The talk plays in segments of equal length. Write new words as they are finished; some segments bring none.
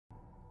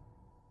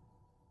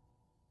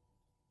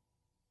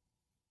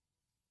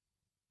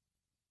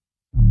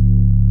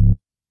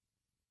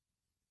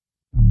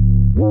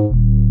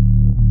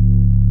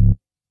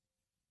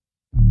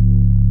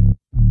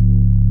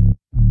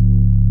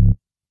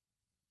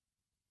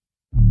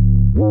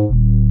Hip-hop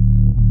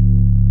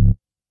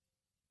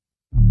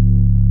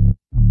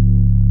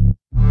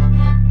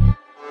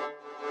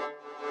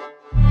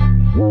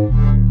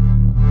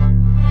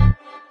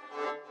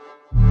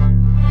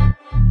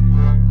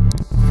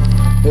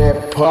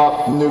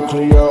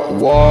nuclear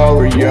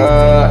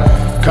warrior,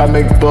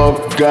 comic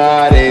book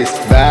god is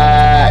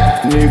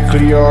back.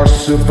 Nuclear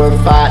super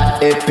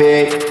fat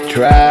epic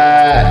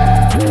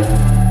track.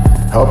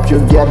 Hope you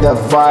get the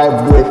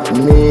vibe with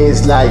me,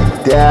 it's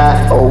like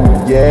that, oh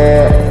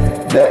yeah.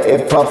 The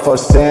hip-hop for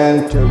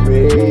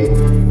century.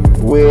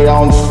 We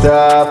don't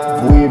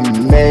stop, we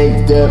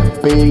make the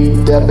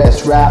beat the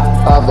best rap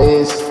of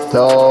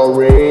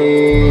history.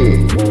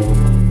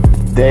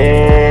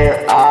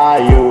 There are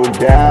you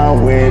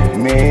down with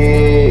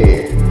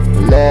me?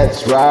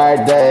 Let's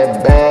write the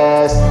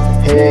best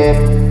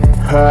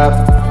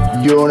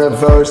hip-hop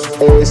universe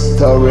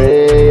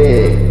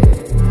history.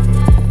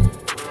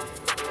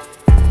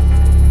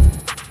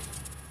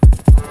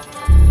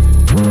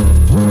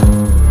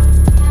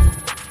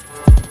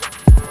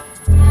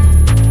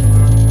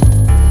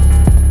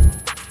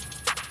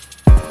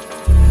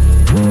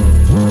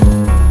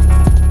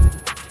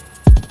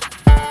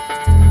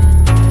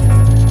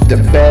 The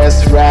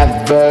best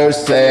rap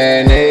verse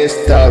in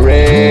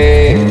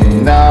history,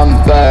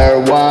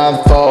 #1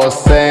 for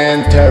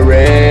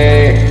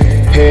century.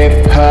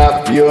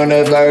 Hip-hop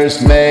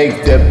universe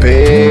make the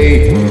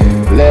beat,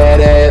 let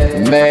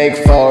it make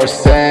for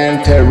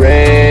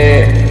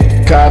century.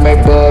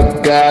 Comic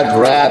book god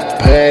rap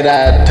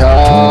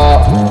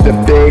predator, the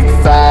big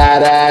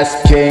fat ass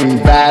king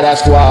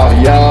badass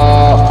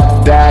warrior.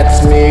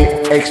 That's me,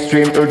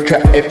 extreme ultra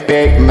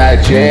epic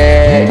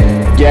magic.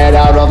 Get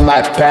out of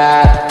my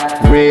path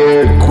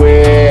real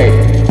quick.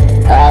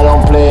 I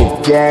don't play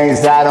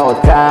games, I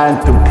don't time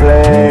to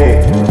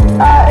play.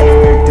 I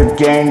here to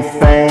gain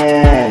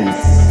fans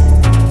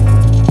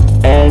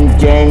and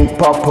gain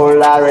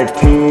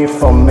popularity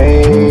for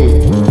me.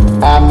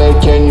 I'm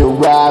making you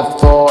rap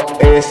for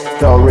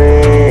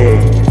history.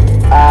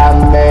 I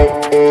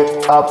make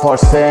it up for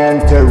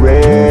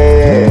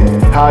century.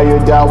 How you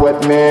down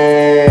with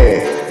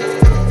me?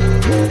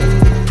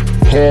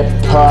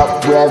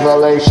 Hip-hop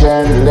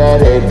revelation,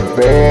 let it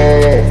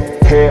be.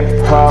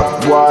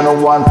 Hip-hop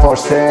 101 for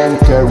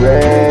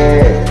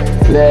century.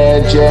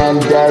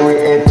 Legendary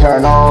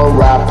eternal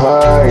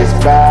rapper is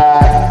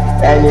back,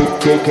 and he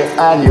kicking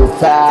a new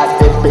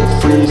fat epic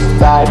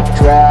freestyle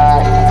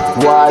track.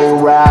 While he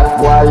rap,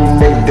 while he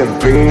make the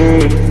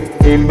beat,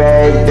 he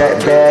make the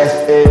best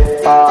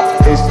hip-hop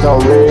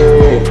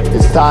history.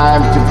 It's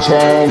time to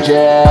change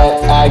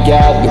it. I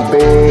got the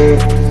beat,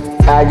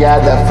 I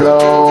got the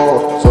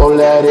flow, so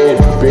let it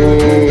be.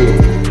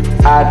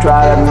 I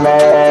try to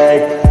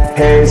make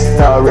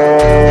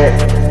history,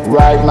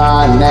 write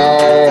my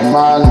name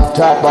on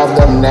top of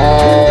the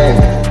name.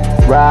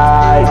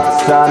 Right,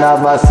 son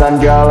of a son,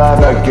 girl of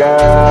a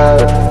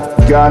girl,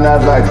 gun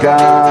of a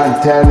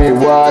gun, tell me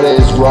what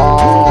is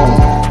wrong.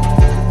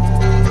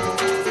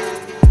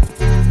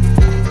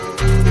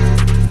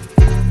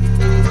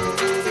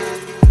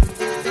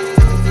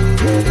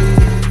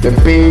 The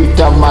beat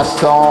of my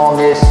song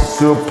is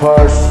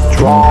super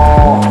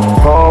strong.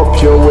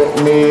 Hope you're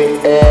with me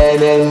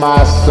and in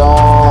my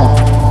song.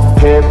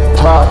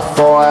 Hip-hop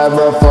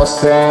forever for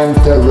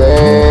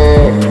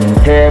century.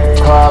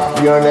 Hip-hop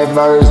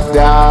universe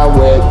down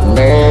with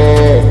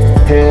me.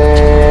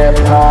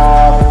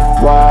 Hip-hop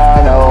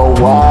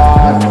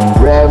 101.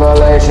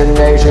 Revelation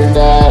nation,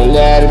 and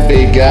let it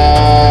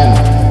begin.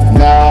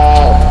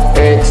 Now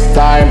it's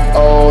time,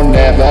 oh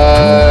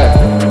never.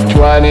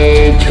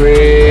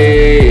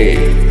 23.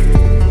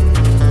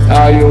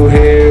 Are you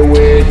here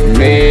with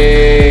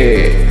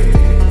me?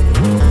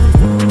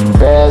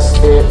 Best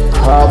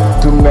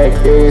hip-hop to make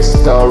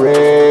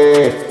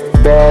history.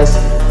 Best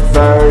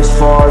verse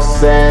for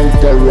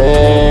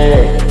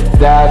century.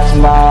 That's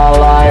my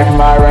life,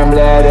 my rhyme,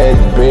 let it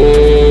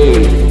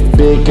be.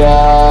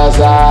 Because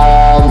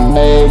I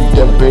made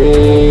the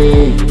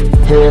beat.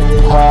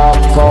 Hip-hop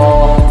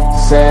for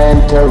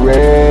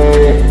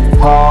century.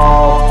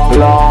 How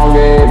long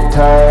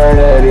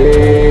eternity?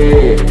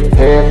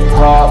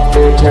 Hip-hop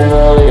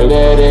eternally,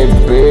 let it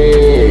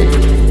be.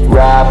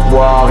 Rap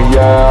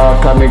warrior,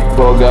 comic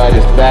book god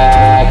is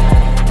back.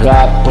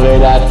 Rap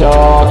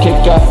predator,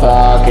 kick a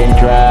fucking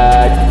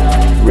track.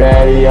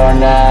 Ready or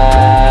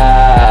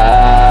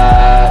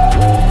not,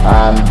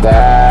 I'm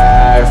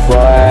back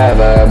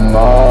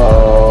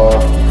forevermore.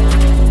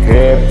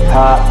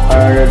 Hip-hop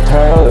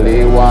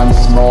eternally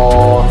once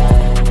more.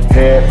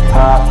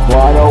 Hip-hop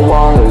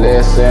 101,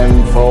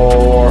 listen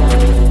for.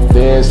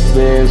 This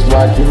is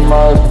what you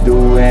must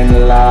do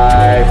in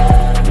life.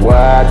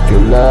 What you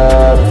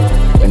love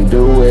and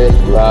do it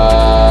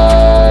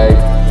right.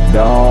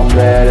 Don't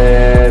let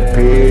it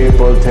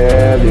people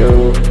tell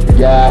you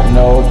got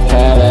no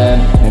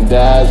talent, and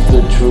that's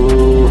the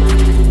truth.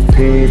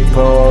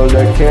 People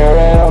that care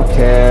and don't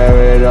care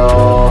at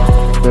all.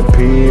 The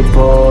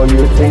people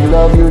you think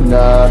love you,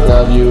 not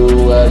love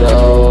you at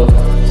all.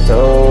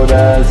 So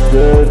that's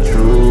the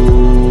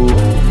truth.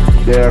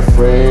 They're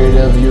afraid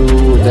of you,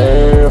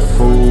 they're a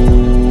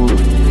fool.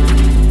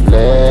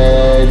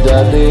 Let the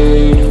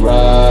beat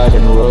rock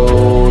and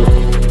roll.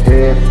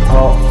 Hip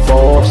hop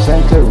for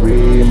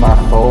century, my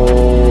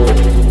whole.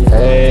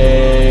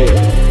 Hey,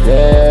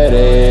 let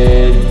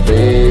it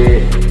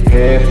be.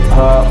 Hip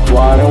hop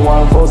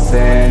 101 for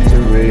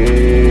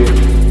century.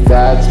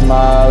 That's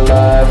my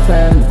life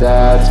and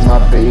that's my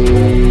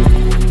beat.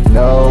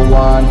 No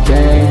one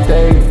can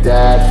take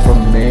that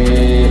from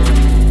me.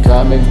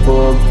 Comic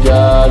book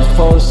god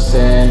for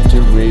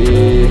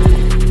century.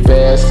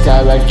 Best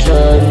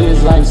character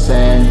design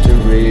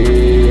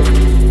century.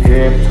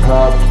 Hip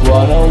hop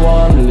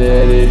 101,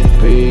 let it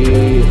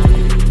be.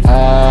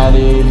 I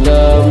need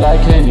love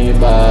like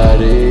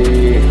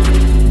anybody,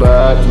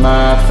 but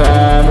my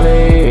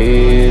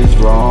family is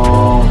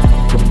wrong.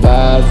 Too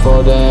bad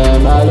for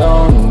them, I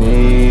don't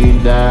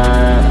need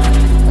that.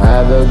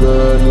 Have a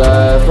good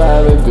life,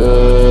 have a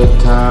good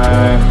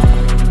time.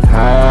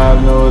 I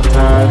have no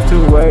time to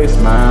waste,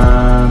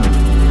 man.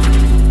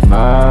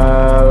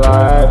 My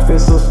life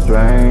is so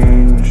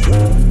strange.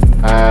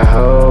 I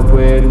hope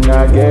we're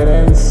not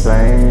getting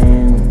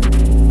insane.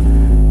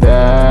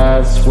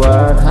 That's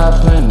what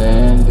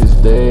happening these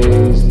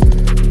days.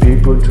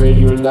 People treat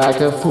you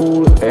like a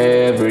fool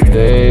every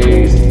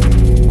day.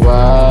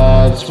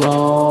 What's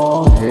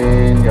wrong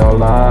in your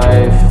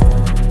life?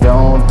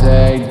 Don't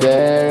take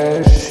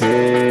their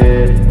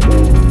shit.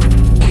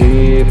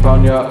 Keep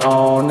on your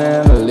own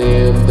and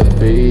live the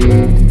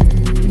beat.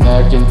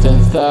 Nothing can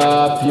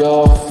stop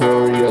your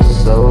furious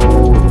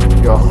soul.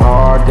 Your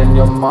heart and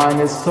your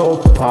mind is so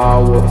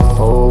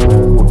powerful.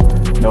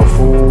 No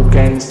fool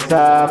can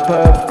stop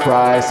a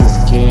crisis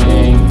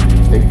king.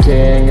 The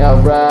king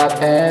of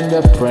rap and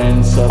the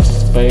prince of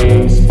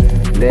space.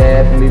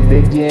 Let me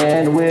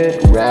begin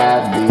with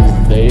rap these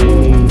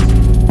days.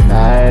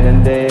 Night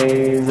and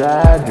days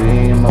I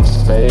dream of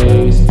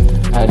space.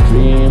 I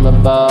dream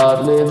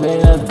about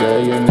living in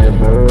the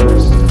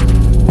universe.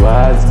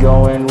 What's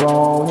going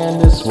wrong in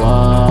this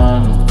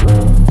one?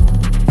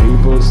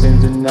 People seem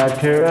to not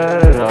care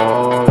at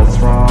all, that's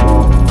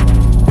wrong.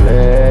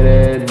 Let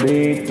it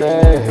be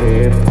the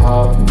hip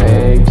hop,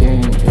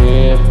 making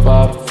hip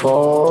hop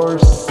for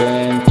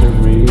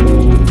century.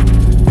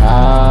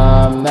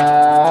 I'm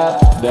not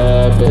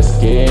the best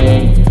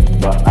king,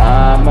 but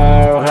I'm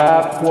a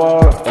rap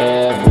war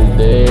every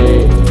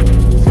day.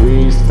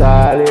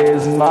 Freestyle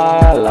is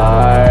my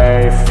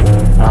life.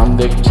 I'm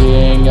the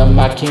king of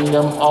my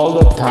kingdom all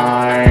the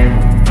time.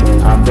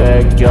 I'm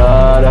the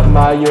god of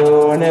my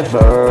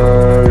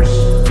universe.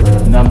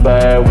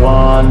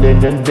 #1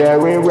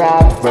 legendary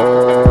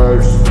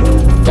rappers.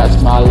 That's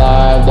my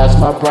life, that's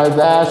my pride,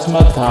 that's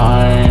my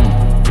time.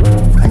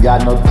 I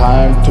got no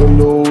time to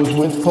lose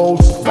with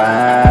false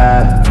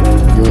fan.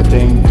 You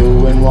think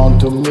doing wrong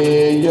to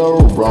me,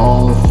 you're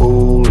wrong,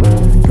 fool.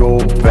 Go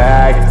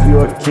back to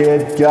your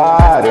kid,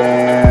 got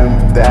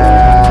him,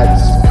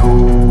 that's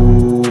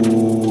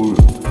cool.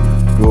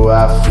 Go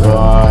have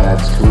fun,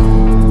 that's cool.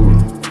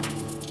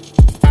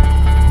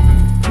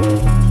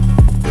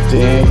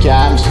 Think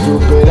I'm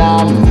stupid,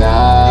 I'm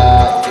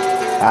not.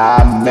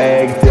 I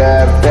make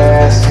the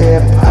best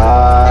hip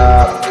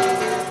hop.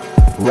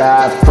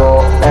 Rap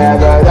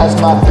forever, that's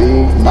my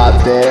beat, my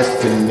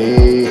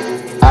destiny.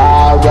 I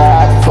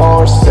rap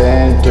for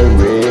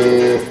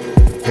century.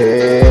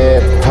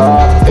 Hip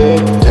hop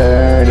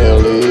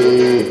eternally.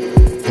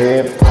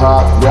 Hip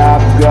hop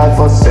rap god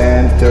for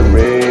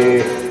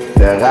century.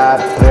 The rap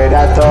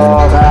predator,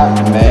 rap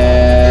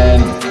man.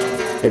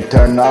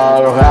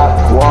 Eternal rap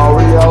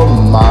warrior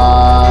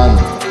man.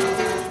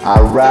 I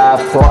rap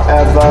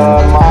forever,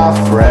 my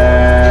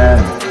friend.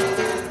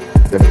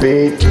 The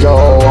beat go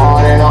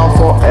on and on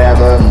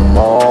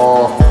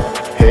forevermore.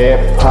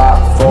 Hip hop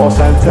for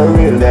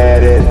century,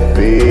 let it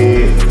be.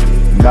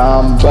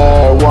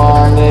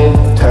 #1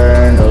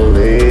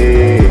 eternally.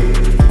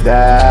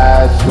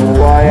 That's who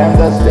I am,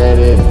 just let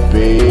it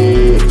be.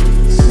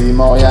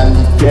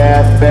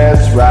 𝕬𝖎𝖌𝖎𝖏,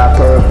 best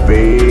rapper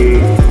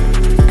beat.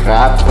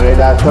 Rap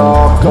predator,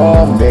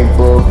 comic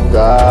book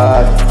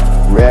god.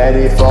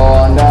 Ready for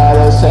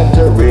another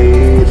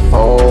century,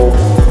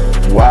 folks.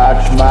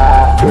 Watch my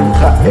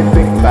ultra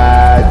epic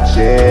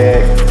magic.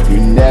 You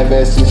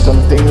never see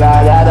something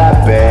like that, I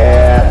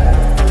bet.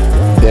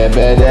 They're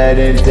better than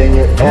anything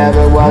you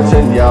ever watch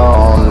in your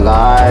own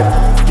life.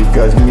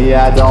 Because me,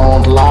 I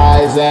don't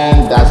lies, and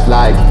that's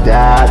like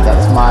that,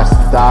 that's my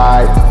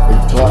style.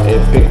 Ultra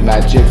epic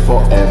magic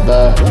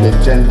forever.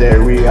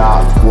 Legendary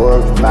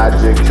artwork,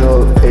 magical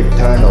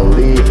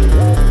eternally.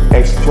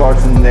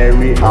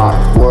 Extraordinary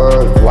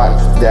artwork,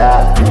 watch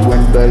that. You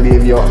wouldn't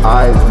believe your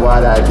eyes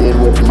what I did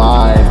with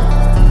mine.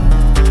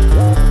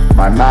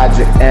 My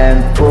magic and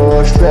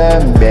pushed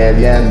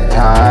 ▲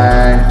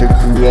 time to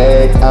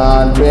create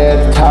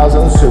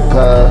 100,000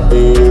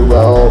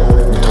 superheroes.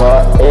 Ultra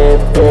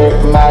epic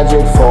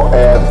magic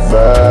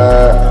forever.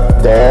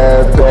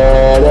 They're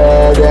better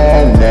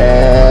than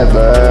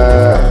ever.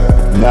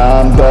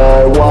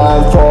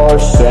 #1 for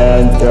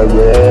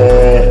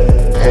century.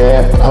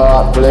 Hip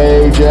hop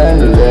legend,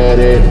 let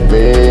it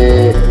be.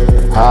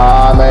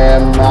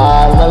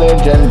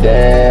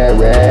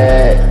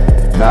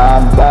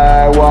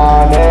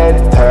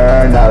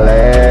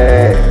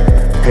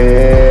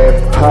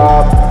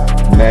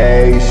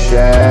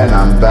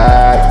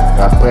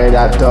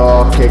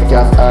 kick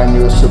off a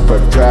new super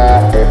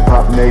track.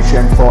 Hip-hop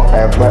nation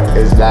forever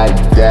is like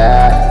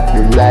that.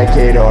 You like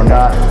it or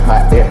not, my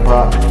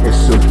hip-hop is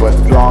super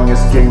strong.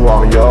 It's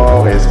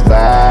𝖀𝖑𝖙𝖆 is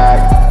back.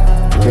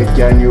 Kick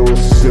a new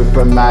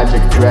super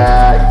magic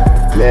track.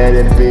 Let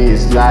it be,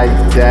 it's like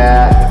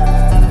that.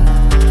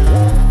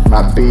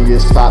 My beat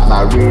is fat,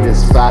 my read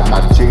is fat,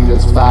 my tune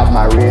is fat,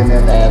 my rhythm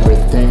and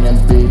everything and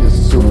beat is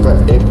super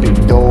epic,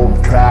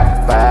 dope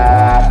track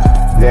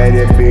fat. Let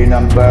it be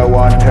number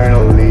one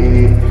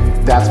eternally.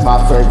 That's my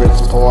favorite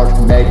sport,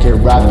 make it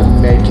rap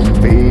and make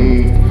it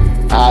beat.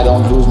 I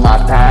don't lose my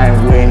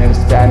time winning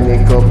Stanley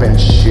Cup and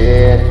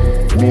shit.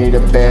 Me the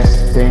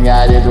best thing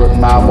I did with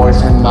my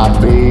voice and my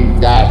beat,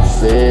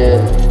 that's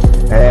it.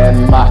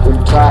 And my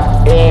ultra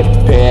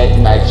epic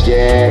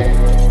magic.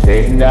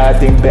 There's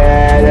nothing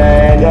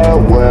better in the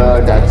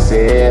world, that's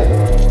it.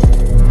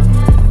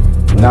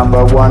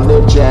 Number one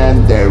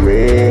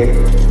legendary.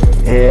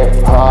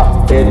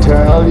 Hip-hop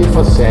eternally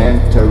for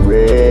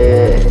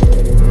century.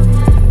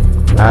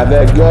 Have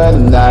a good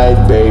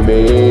night,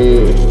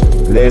 baby.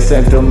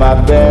 Listen to my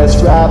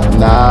best rap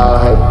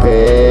now,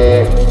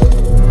 epic.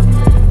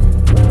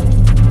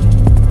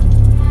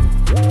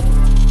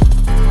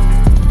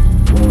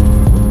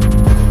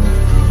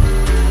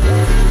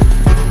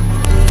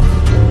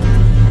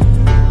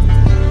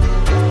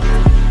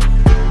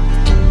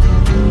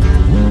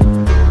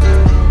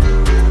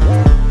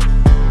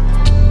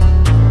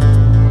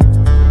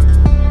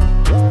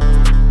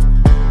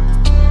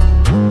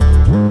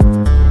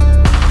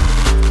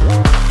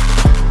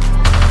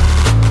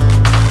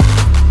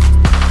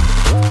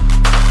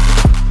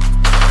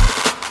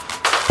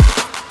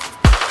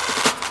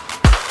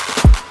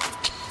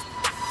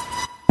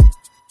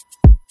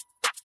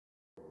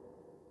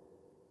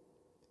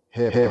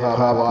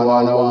 Hip-Hop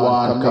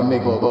 101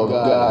 comic book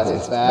God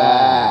is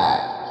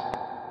back.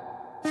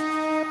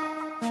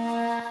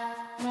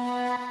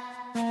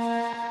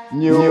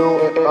 New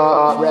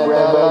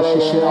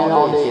revelation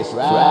on this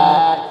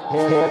track.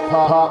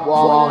 Hip-Hop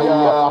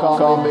warrior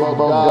comic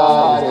book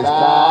God is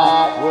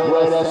back.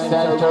 With a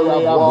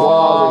century of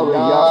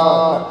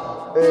warrior.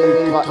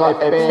 Ultra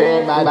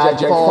epic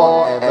magic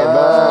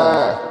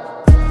forever.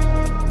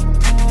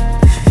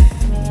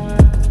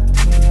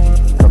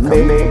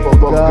 Comic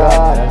book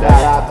God,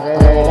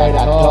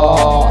 𝕬𝖗𝖌𝖎𝖚,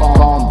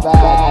 come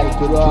back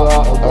to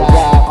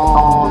rap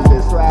on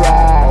this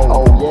track.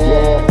 Oh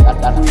yeah,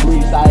 that's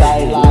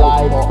freestyle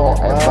life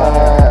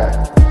forever.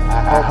 I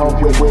hope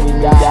you win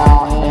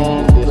down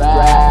in this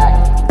track.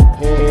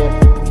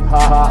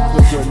 Hip-hop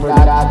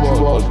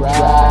supernatural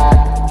track.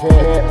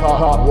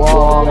 Hip-hop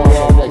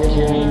warrior, the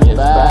king is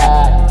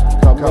back.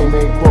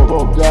 Comic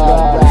book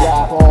God,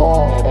 rap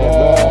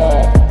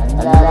forever.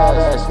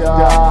 Never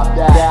stop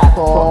that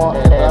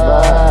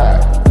forever.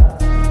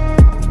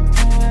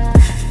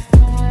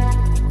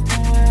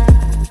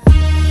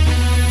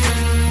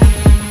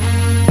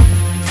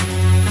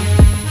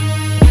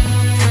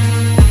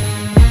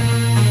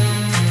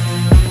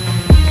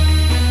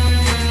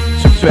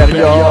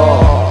 Superior,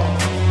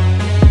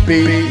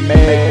 beat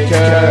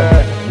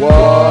maker,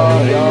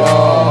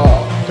 warrior,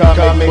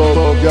 comic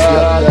book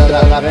God,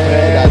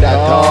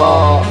 𝕬𝖗𝖌𝖎𝖚.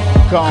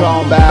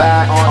 Come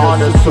back on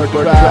the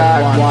super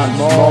track once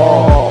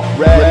more.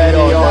 Ready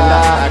or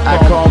not, I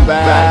come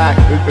back.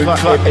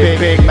 Ultra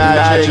epic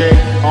magic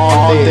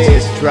on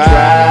this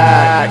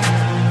track.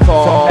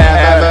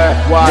 Forever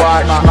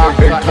watch my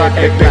ultra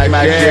epic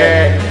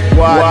magic.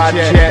 Watch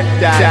it,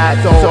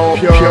 that's so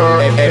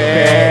pure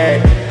epic.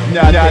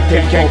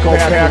 Nothing can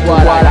compare to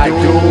what I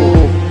do.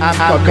 I'm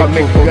a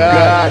comic book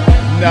God.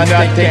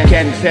 Nothing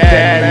can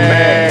stand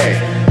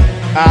me.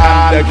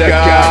 I'm the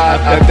God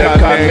of the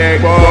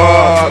comic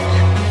book.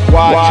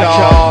 Watch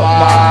out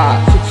my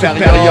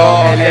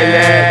superior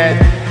elite.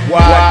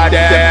 Watch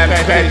them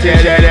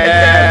prejudice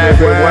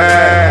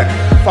everywhere.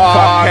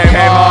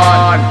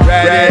 Pokémon,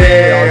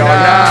 ready or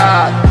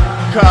not,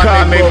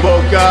 comic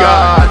book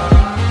God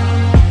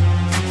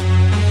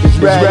is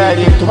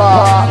ready to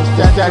pop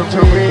the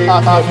century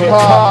of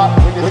hip-hop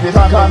with this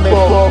comic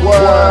book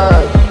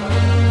word.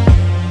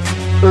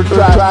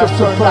 Ultra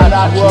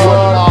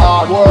supernatural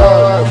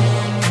artwork.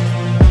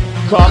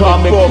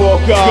 Comic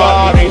book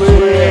God is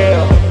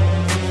real.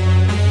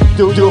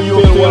 Do you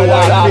feel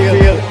what I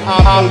feel?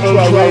 I'm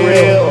ultra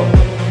real.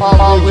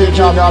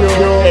 Original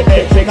pure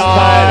epic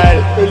style.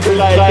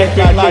 Ultra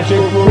epic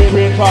magic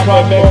blueprint.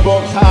 Comic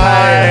book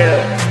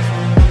style.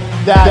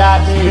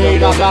 That's me,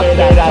 not that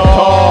at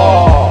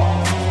all.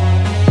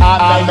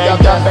 I make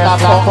the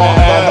best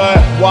forever.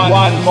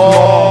 Once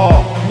more.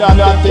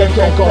 Nothing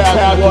can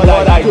compare to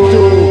what I do.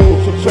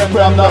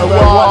 Supreme number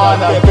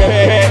one,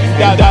 epic,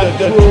 that's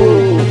the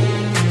truth.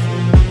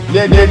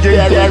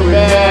 Legendary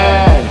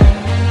man,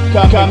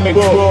 comic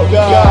book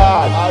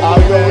God, are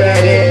you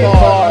ready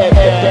for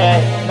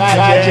epic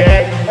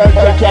magic?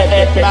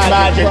 Epic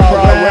magic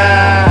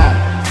program.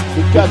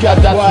 Because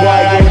that's what I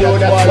do,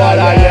 that's what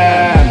I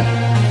am.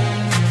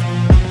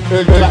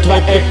 Ultra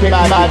epic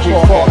magic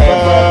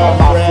forever,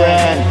 my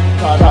friend.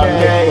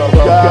 Comic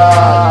book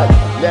God,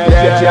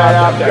 legend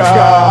of the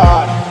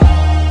God.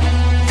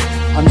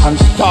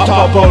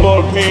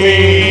 Unstoppable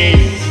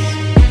peace.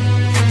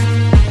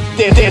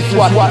 This is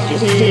what you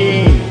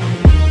see.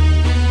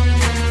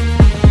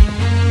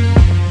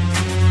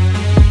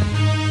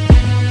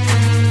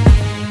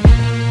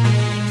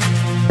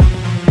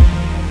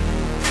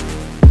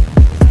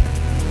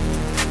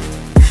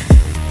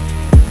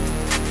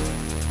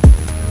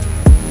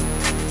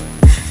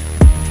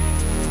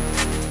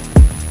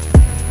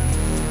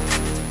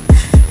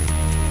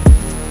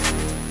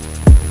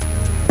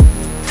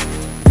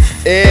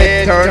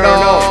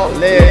 Eternal,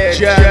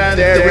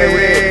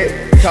 legendary,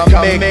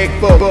 comic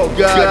book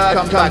God,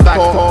 come back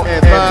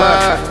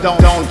forever.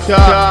 Don't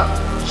stop,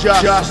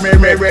 just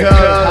miracle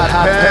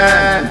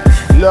happen.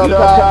 Look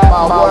at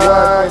my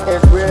work,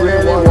 it's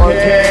really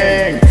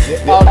working. The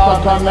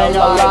outcome coming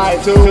alive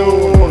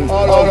soon.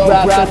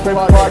 Holographic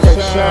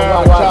projection,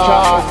 watch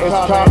out, it's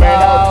coming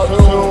out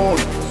soon.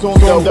 Soon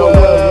the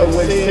world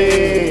will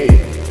see.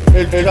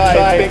 It's big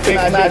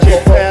magic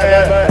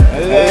forever,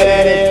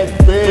 let it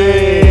be.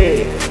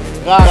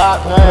 Rap,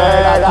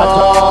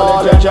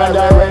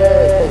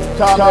 legendary,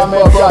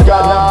 comic book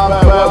God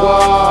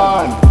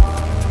 #1.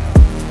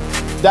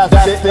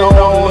 That's the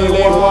only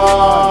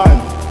one.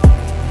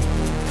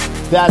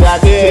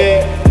 That's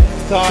it,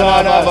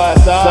 son of a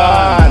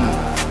son.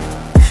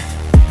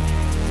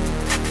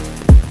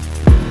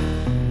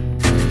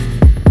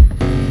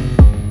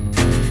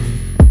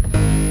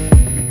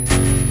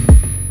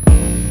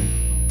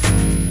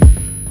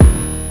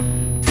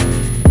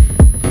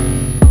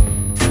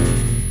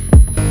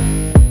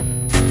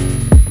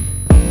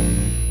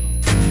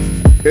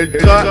 It's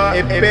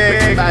a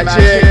big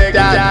magic,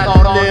 that's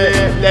only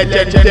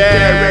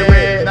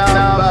legendary #1.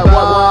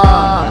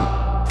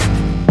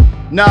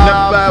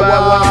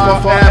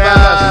 #1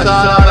 forever,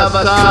 son of a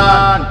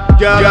son.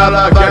 Girl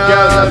of a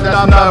girl,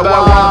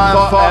 #1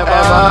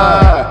 forever.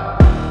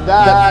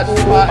 That's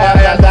who I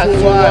am, that's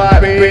who I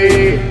be.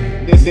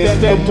 This is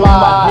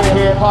my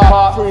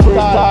hip-hop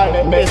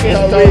freestyle, make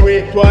history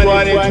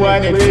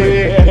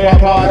 2023,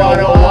 hip-hop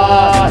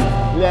 101.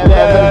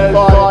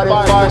 Level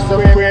 45,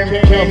 supreme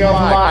king of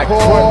my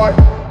court,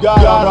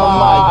 God of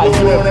my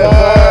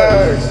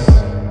universe.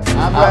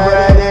 I'm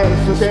ready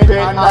to spit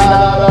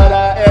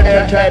another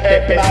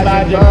epic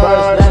magic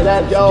verse.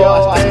 Let's go,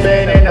 I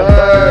spin in the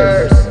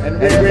verse and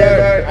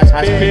reverse. I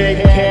speak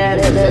in,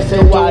 listen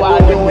to what I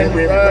do in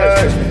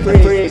reverse.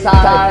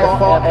 Freestyle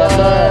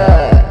forever.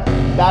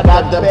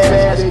 That's the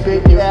best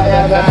beat you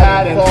ever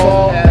had in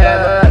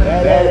forever.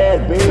 Let it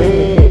be.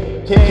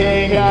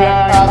 King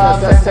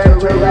of the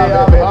century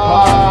of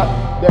hip-hop,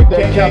 the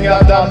king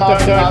of the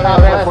mountain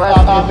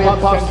of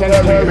hip-hop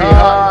century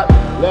hop.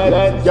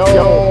 Let's go,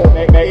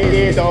 make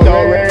it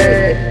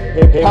story.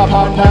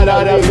 Hip-hop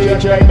another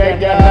future,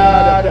 make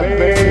another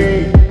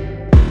beat.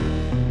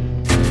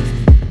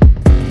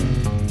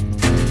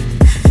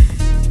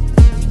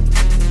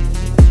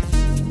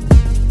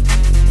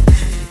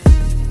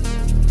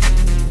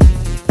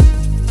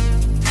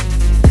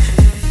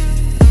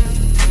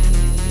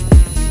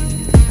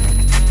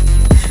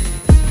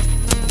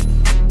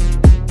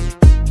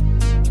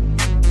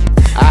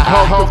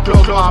 I hope to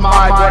close my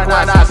eyes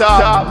when I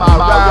stop my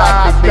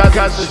rap,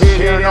 because it's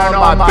hitting on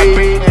my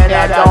beat and I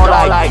don't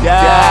like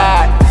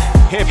that.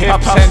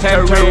 Hip-hop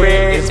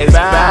century is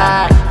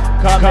back,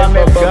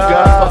 comic book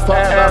God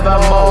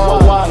forevermore.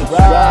 One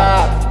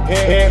rap,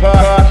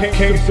 hip-hop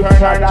keeps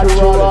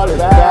supernatural is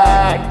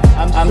back.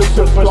 I'm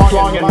super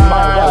strong in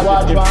mind,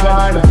 watch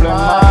behind the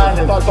blind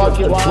and fuck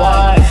your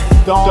blind.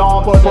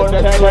 Don't put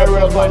the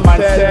terrible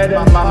mindset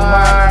in my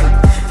mind.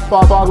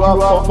 Fuck you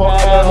up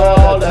forever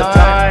all the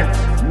time.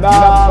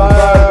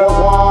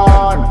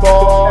 #1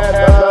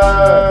 forever.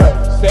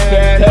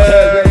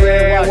 Century,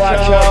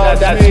 watch out,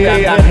 that's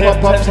me. I'm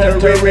hip-hop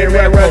century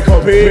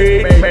record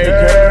beat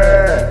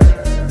maker.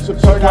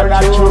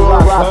 Supernatural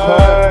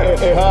rapper,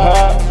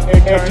 hip-hop,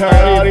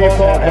 eternally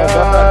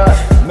forever.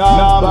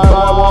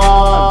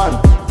 #1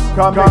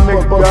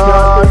 comic book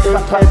God,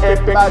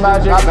 epic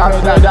magic,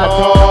 that's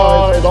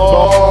all is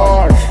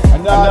born.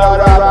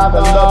 Another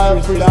rapper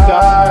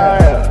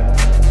freestyle.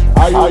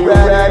 Are you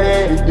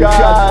ready?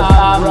 Because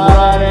I'm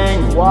running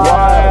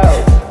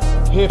wild.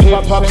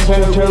 Hip-hop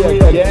century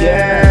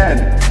again.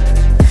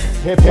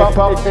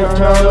 Hip-hop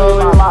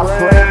eternally, my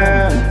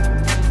friend.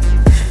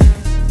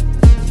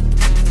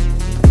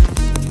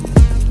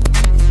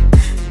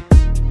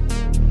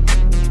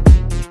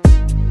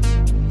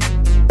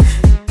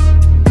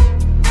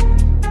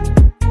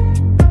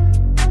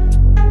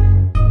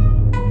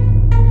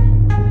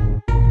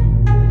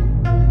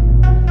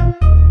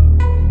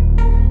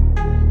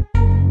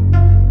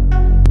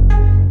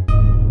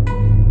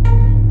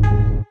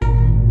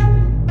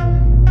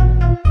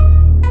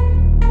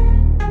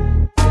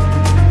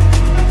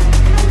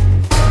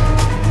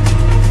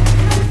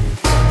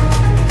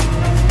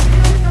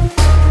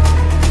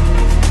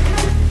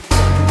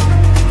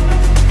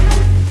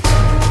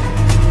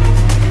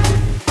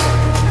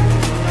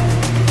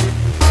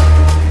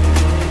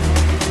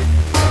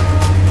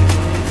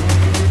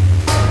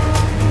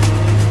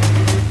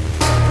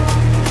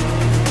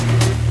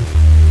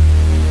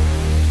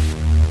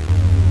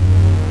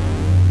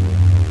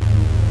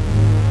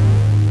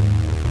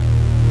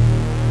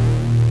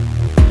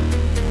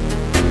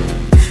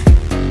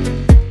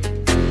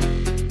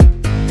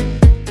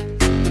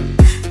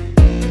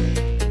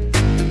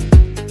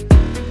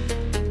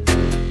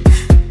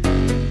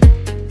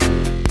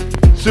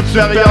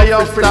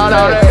 Superior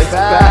freestyler is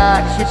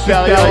back.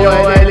 Superior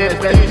elite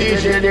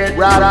prestigious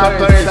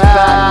rapper is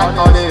back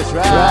on this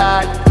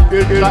track.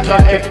 Ultra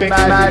epic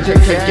magic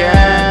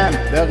again.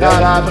 The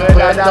rap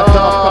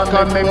predator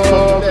coming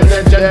from the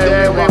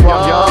legendary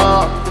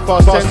warrior. For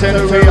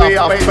century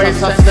of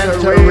face of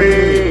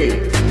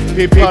century.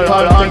 People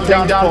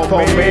hunting down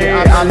for me,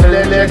 I'm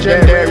the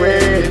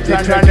legendary. They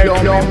trying to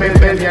kill me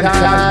billion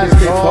times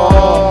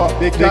before.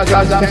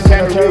 Because I'm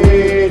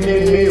century,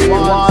 need me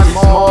once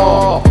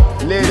more.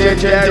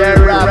 Legendary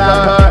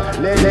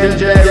rapper,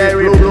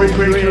 legendary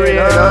blueprint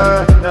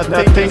creator.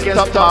 Nothing can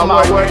stop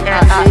my work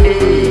at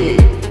𝖀𝖆.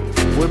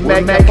 We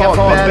make a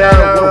better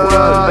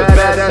world,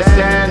 better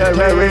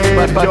century.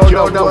 But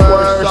you're the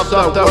worst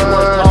of the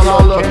worst,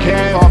 all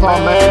looking for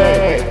me.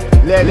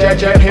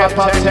 Legend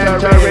hip-hop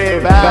century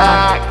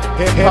back.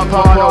 Hip-hop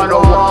on the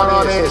one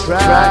on this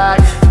track.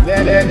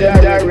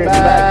 Legendary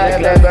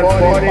back. Level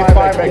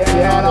 45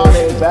 again on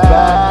his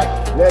back.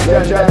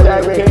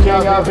 Legendary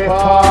king of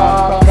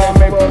hip-hop.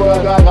 Comic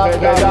book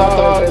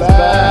𝖀𝖆𝖌𝖎𝖚 is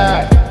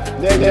back.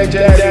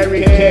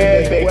 Legendary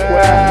king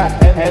𝖀𝖆𝖌𝖎𝖚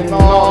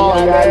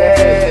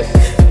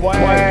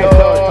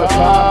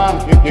𝕬𝖗𝙗𝑆.com.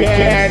 You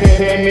can't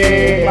see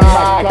me, my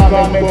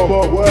comic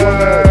book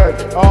word.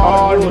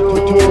 On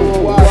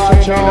YouTube,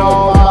 watching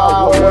all my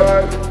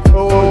work.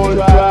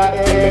 Ultra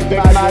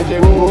epic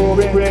magic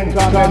blueprint,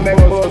 comic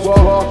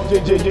book,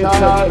 digital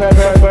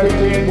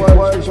perfecting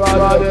works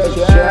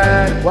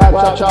production.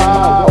 Watch all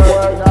my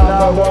work,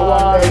 number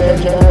one,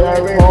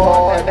 legendary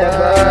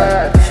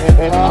forever.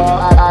 And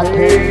I'm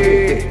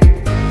happy.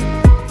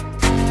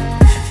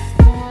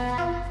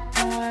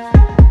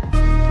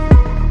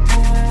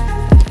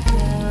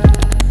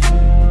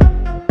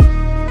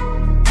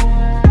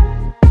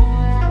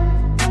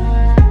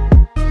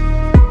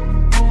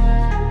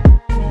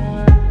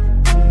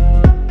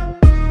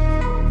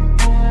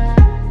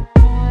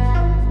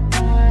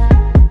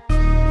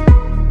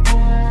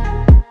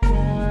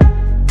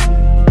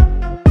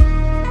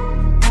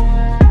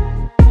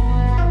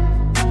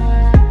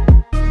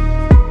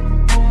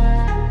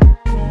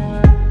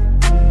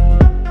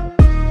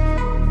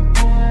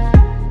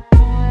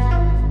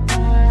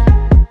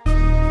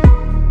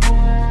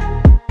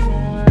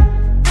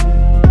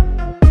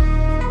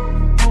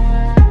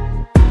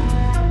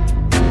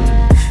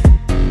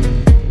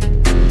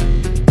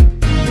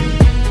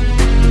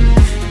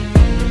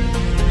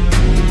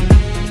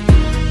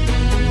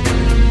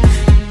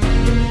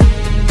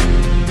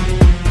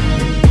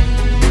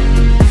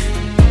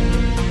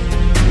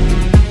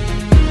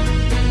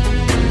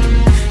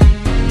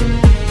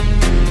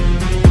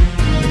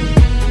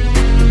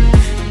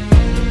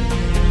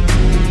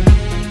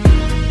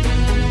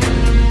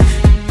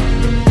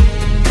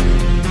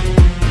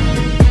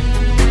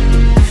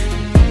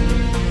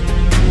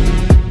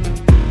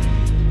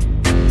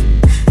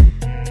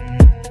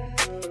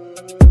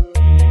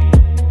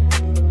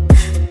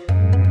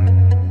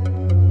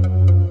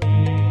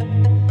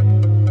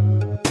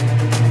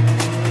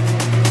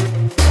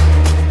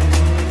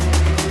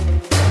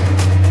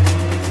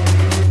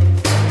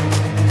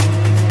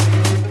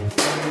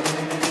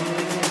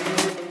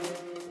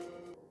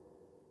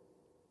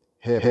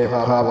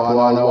 Hip-Hop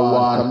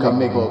 101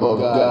 Comic Book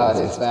God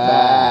is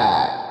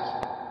back.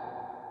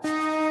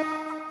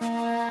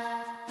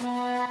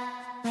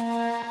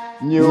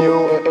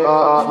 New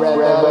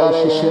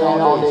revelation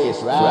on this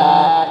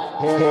track.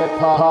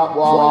 Hip-Hop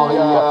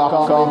warrior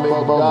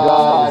Comic Book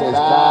God is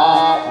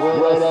back.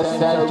 With a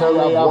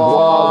century of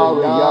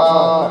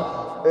warrior.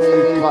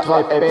 Ultra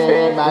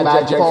epic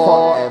magic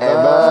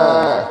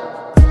forever.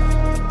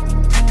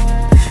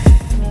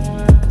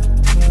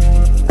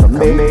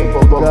 Comic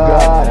Book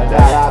God,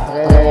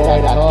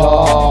 𝕬𝖗𝖙𝖆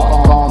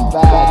come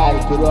back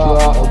to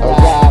drop a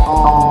rap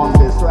on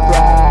this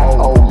track.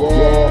 Oh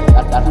yeah,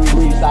 that's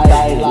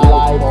freestyle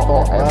life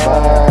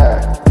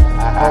forever. I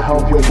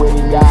hope you win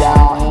me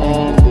down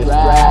in this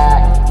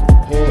track.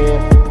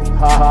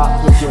 Hip-hop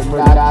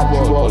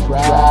supernatural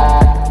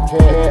track.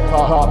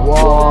 Hip-hop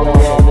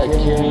warrior, the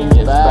king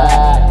is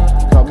back.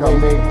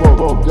 Comic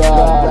Book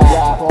God,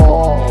 rap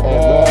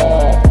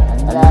forever.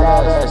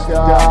 Never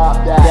stop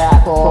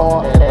that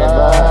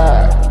forever.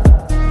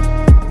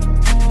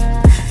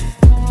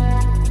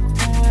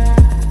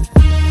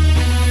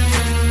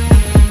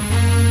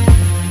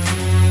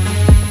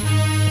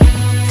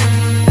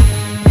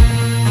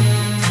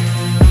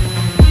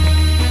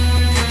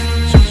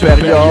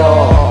 Superior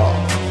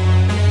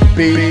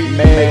beat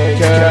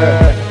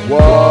maker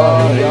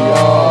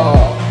warrior.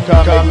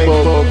 Comic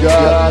Book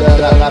God,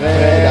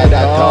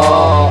 𝕬𝖃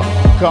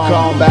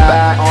come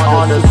back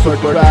on the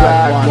super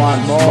track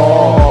once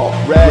more.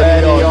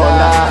 Ready or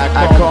not,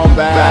 I come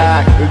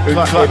back.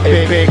 Ultra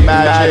epic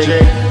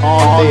magic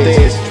on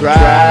this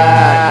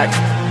track.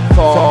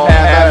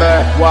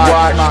 Forever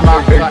watch my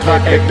ultra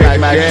epic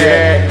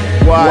magic.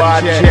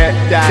 Watch it,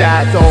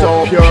 that's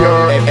so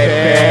pure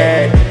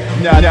epic.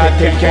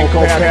 Nothing can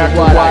compare to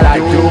what I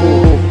do.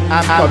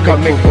 I'm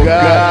Comic Book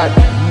God.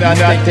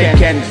 Nothing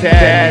can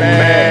stand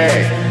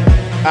me.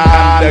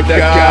 I'm the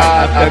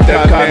god of the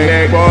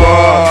comic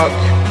book.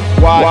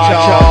 watch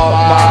out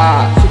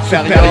my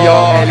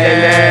superior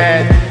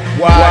elite.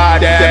 What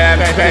them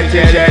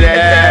prejudice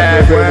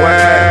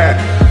everywhere.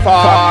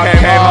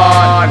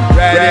 Pokemon,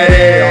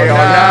 ready or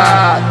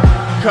not,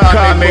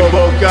 comic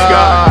book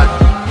God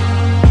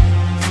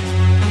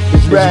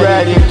is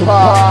ready to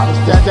pop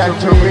the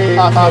century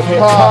of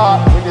hip-hop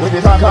with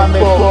this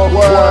comic book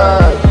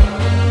word.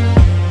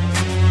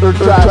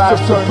 Ultra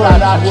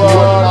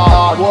supernatural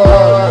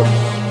artwork.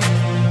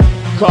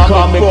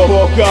 Comic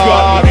book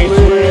God is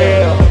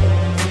real.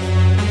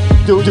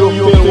 Do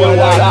you feel what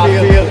I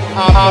feel?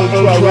 I'm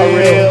ultra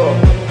real.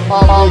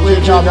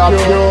 Original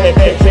pure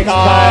epic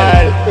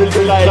style.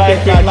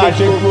 Ultra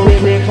magic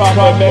blueprint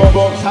comic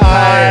book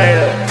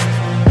style.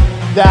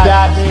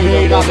 That's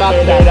me, not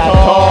at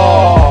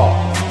all.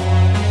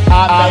 I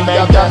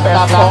make them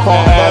stop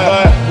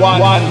forever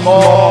once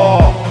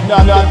more.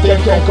 Nothing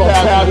can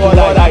compare to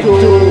what I do.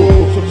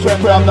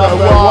 Supreme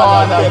number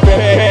one of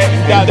epic,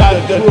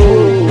 that's the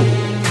truth.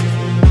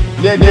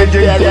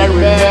 Legendary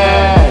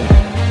man,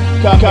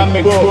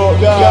 comic book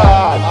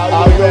God,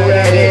 are you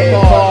ready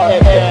for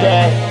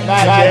epic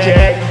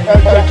magic,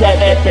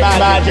 epic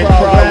magic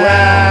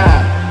program?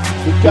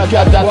 Because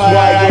that's what I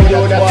do,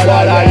 that's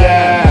what I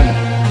am.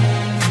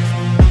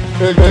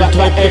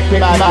 Ultra epic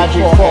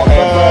magic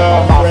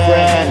forever, my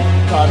friend.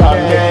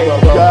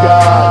 Comic book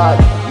God,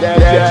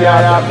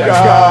 legend of the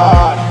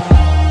God,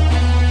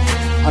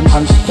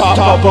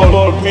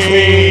 unstoppable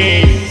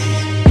peace.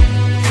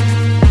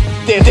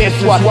 This is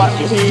what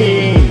you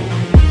see.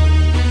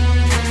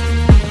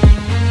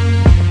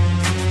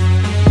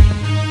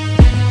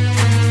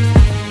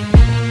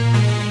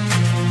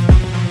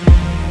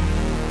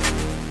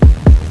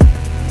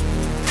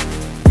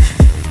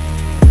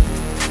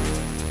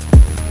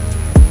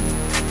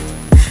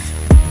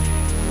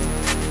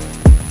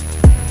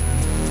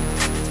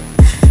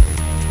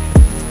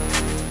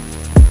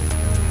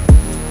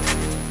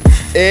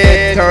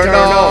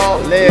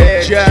 Eternal,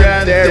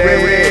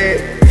 legendary,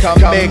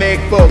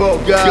 comic book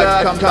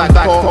God, come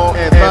back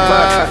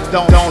forever.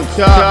 Don't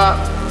stop,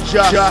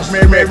 just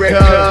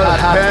miracles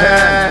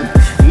happen.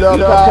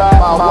 Look at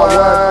my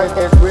work,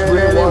 it's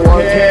really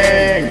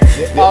working.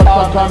 The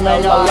outcome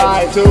coming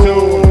alive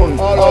soon.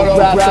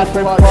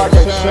 Holographic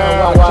projection,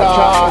 watch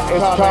out,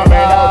 it's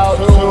coming out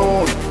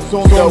soon.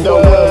 Soon the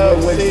world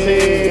will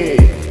see.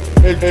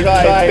 Ultra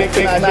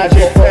epic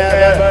magic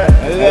forever,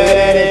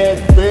 let it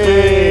be.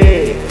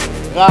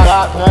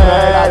 Rap,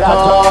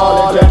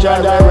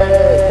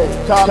 legendary,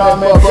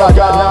 comic book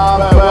God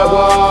number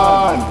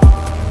one.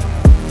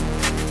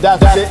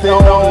 That's the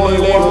only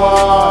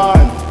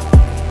one.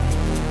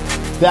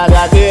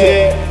 That's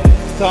it,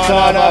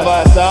 son of a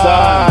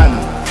son.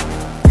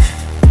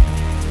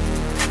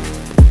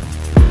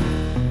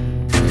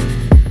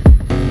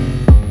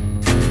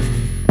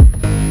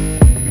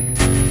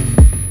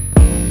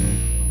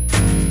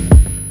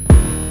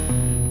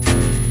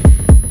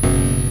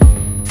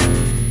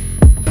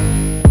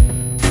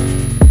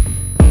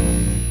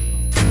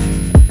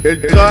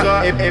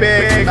 Ultra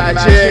epic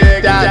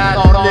magic, that's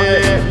only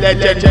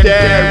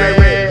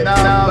legendary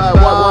number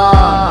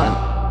one.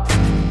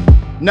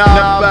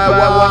 Number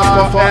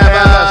one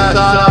forever,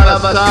 son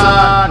of a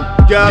son.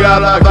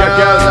 Girl of a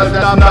girl,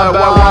 that's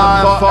number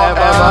one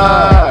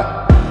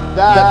forever.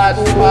 That's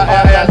who I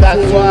am,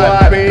 that's who I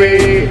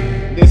be.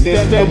 This is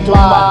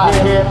my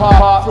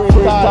hip-hop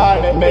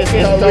freestyle, make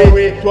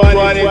history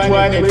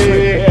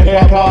 2023,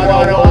 hip-hop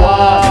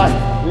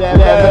 101.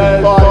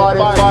 Level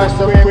 45,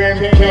 supreme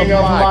king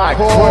of my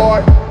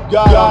court,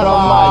 God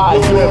of my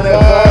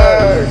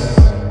universe.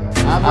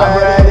 I'm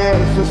ready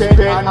to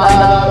spin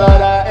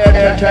another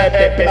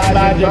epic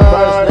magic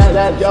verse.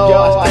 Let's go,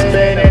 I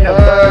spin in the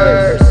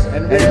verse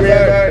and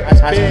reverse. I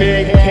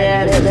spin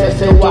again,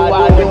 listen to what I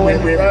do in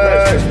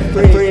reverse.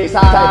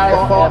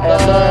 Freestyle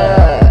forever.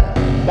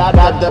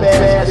 That's the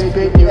best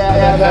beat you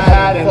ever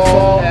had in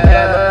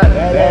forever.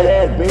 Let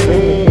it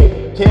be.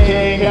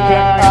 King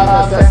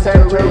of the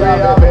century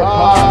of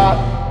hip-hop,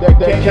 the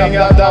king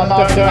of the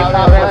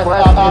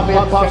modern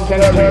hip-hop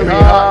century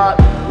heart.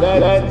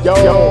 Let's go,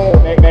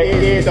 make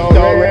it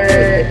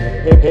story.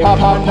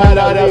 Hip-hop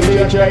another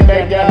DJ,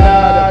 make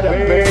another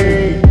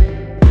beat.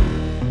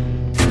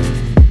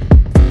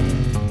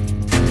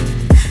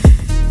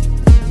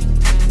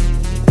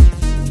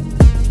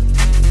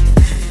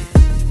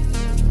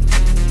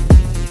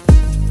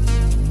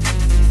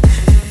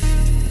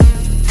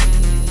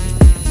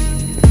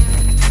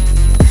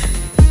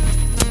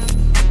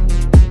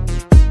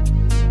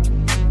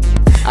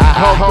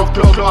 I hope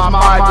to close my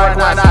mind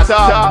when I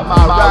stop my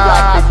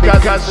rap,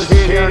 because it's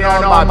hitting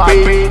on my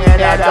beat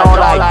and I don't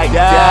like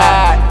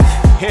that.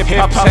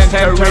 Hip-hop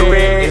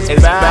century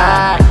is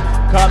back,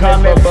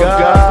 coming for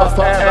God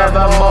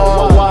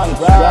forevermore. One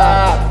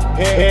rap,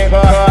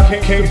 hip-hop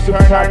king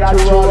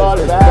supernatural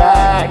is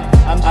back.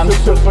 I'm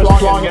super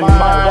strong in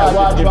mind,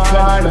 watch your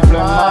mind,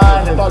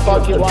 and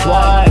fuck your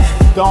wine.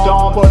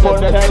 Don't put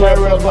the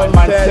terror of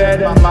mindset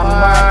in my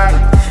mind.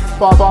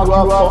 Fuck you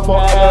up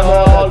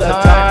forever all the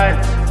time.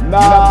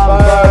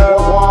 Number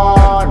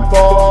one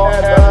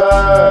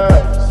forever,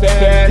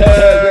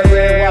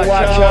 century.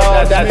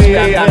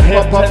 me, I'm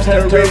hip-hop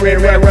century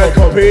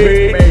record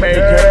beat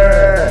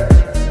maker,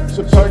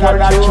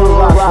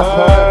 supernatural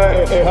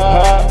rapper,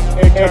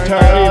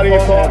 eternity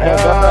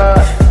forever,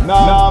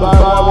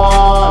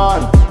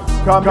 #1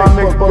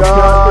 comic book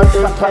god,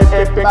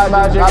 epic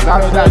magic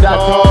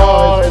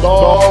𝕻𝖗𝖌𝖎𝖚𝖚 is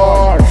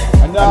born.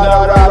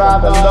 Another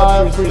rapper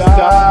loves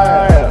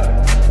freestyle.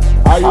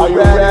 Are you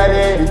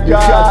ready? Because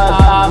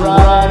I'm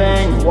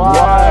running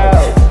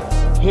wild.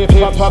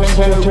 Hip-hop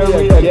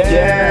century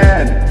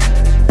again.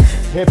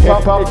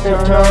 Hip-hop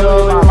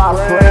eternally, my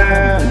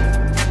friend.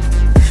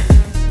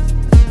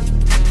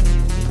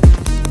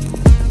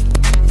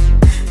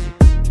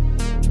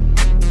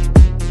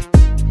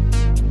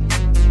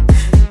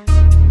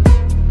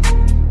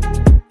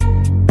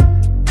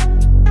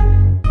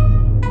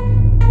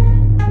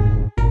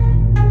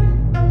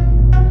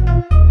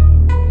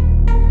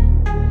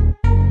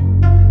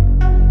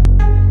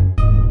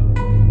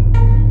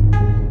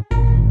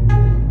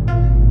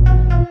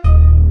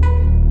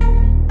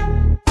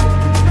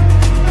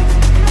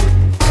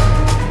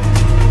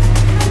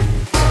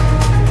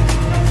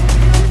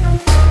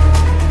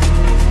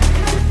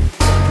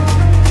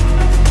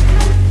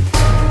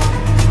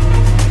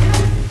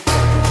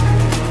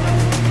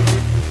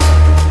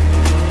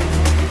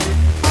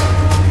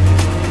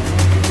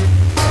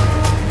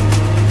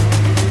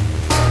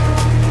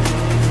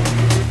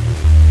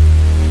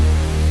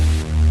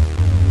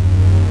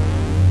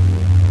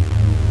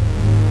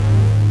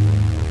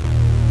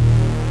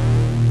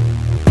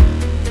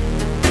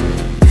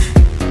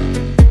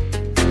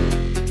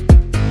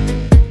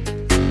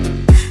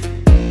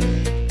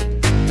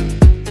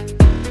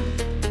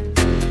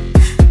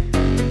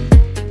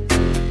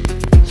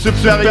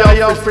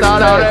 𝕬𝖆𝖌𝖎𝖚𝖚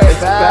freestyler is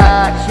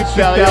back.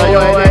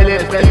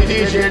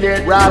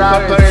 𝕬𝖆𝖌𝖎𝖚𝖚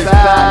rapper is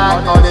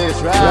back on this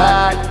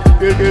track.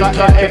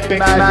 Ultra epic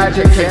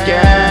magic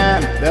again.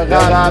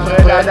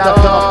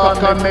 𝕬𝖆𝖌𝖎𝖚𝖚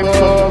comic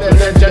book, the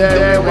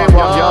legendary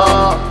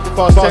warrior.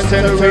 For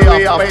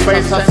century of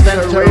face a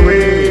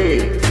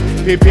century.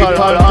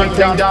 People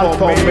hunting down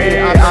for me,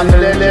 I'm the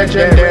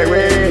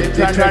legendary.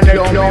 They tried to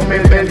kill me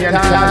billion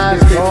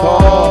times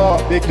before.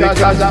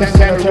 Because I'm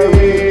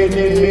century,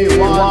 need me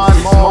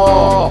once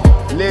more.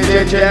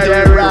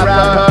 Legendary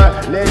rapper,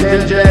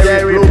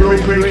 legendary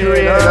blueprint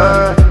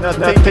creator.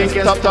 Nothing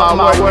can stop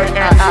my work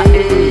and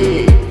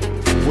𝕬𝖆.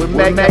 We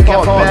make a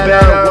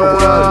better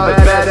world,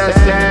 better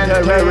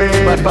century.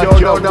 But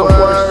you're the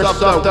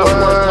worst of the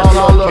worst,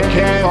 all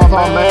looking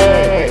for me.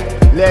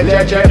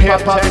 Legend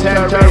hip-hop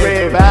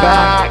century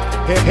back.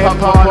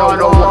 Hip-hop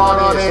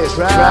on this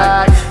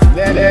track.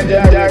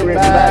 Legendary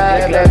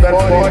back.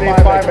 Level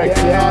 45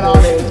 again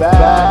on his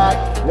back.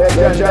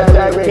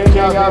 Legendary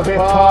king of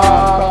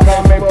hip-hop.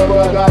 Comic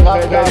book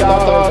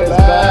𝕻𝖗𝖚𝖚 is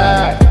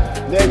back.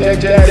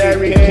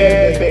 Legendary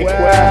king,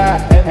 𝕬𝖚𝖌𝖎𝖚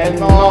and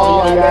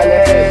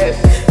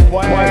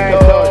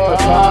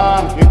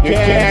𝕬𝖗𝑙𝑒𝑔𝖍. You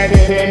can't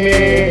see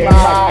me,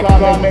 my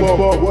comic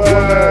book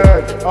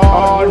word.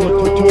 On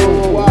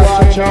YouTube,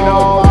 watching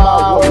all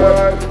my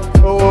work.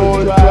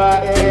 Ultra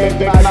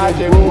epic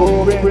magic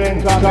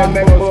blueprint,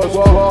 comic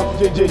book,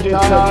 digital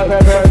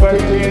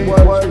perfecting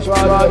works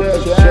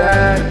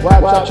production.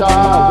 Watch all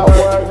my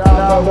work,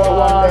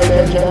 #1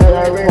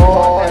 legendary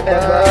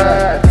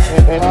forever.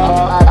 And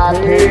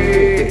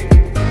𝕬𝖆.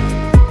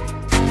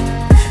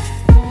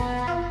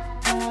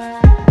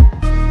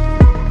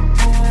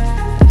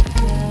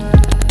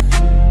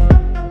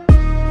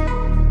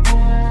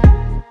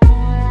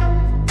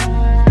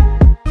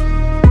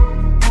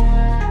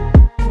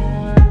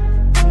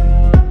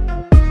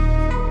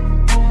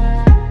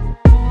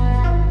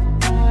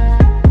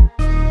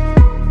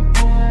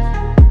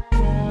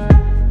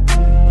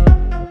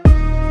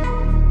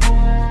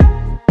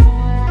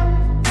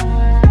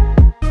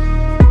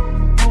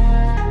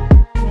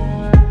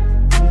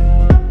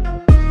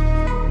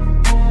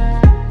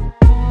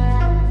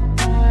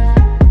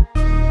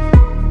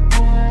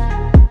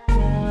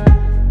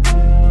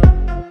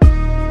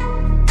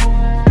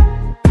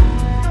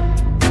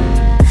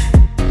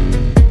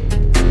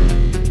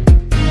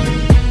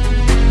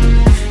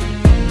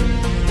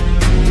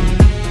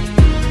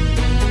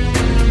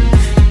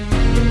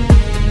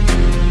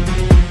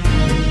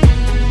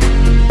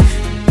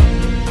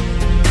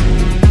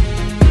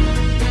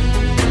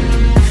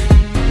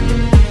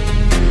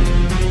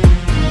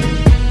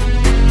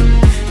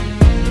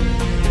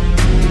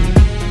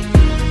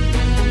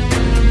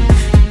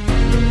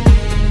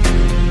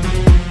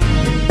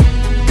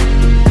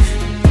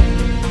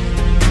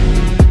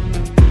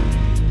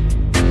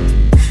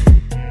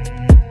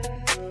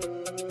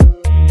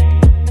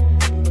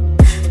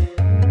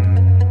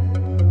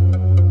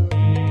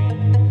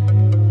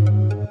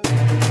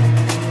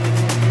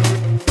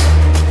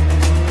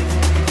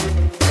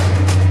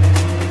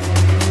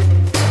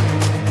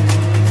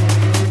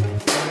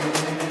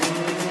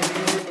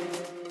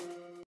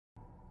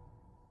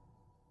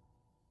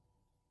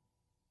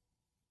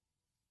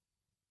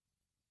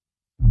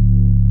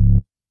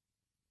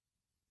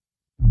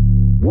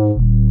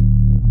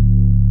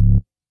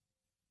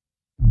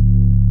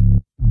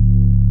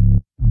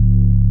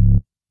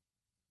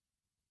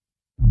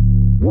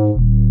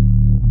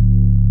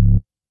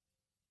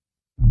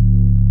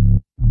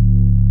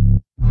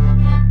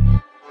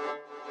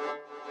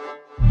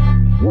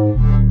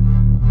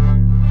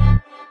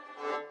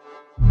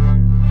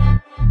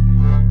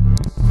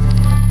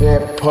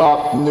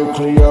 Hip-hop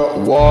nuclear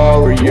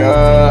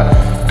warrior,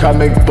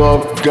 comic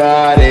book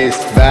god is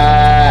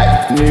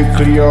back.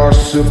 Nuclear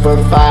super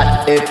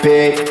fat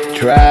epic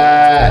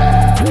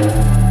track.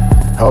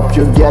 Hope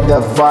you get the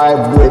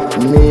vibe with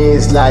me,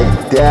 it's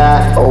like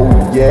that, oh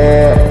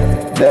yeah.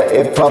 The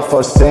hip-hop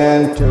for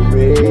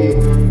century.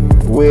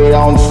 We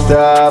don't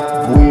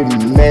stop, we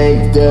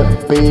make the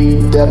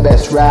beat the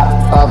best rap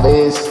of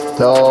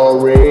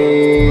history.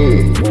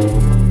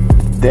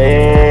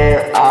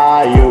 There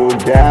are you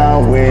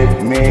down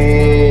with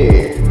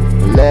me?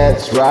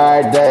 Let's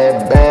write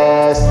the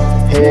best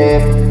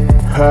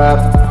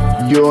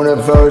hip-hop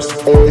universe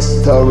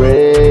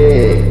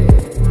history.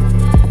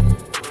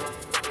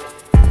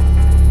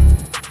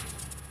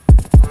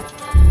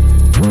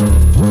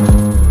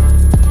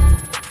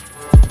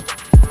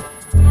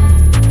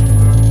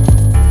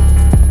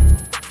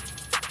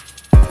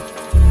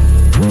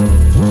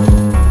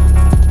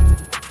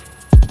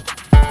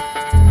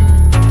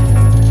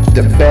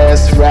 The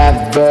best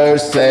rap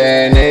verse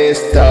in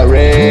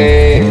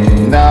history,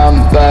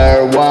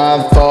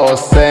 #1 for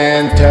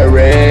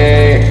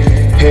century.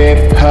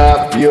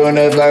 Hip-hop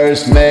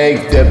universe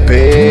make the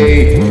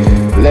beat,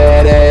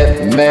 let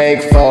it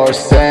make for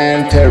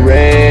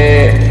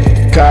century.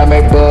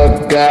 Comic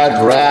book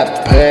god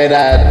rap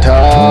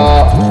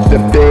predator, the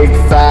big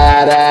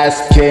fat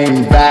ass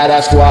king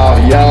badass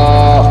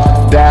warrior.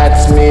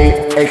 That's me,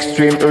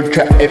 extreme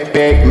ultra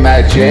epic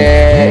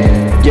magic.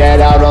 Get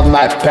out of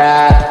my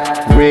path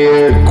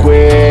real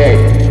quick.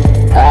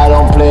 I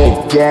don't play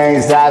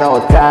games, I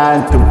don't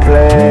time to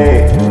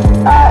play.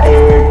 I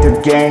here to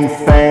gain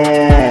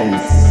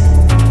fans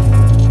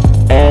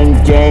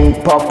and gain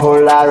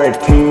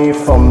popularity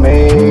for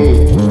me.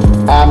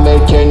 I'm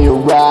making you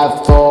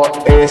rap for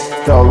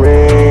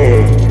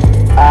history.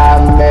 I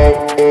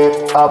make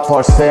it up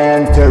for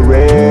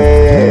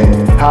century.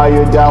 How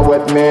you down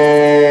with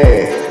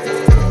me?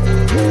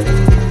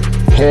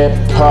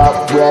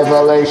 Hip-hop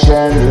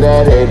revelation,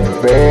 let it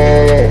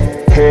be.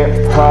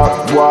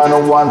 Hip-hop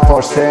 101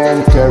 for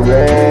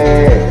century.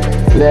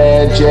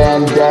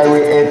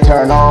 Legendary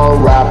eternal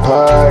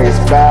rapper is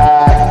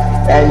back,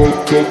 and he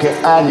kicking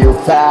a new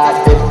fat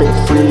epic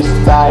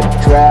freestyle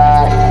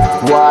track.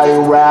 While he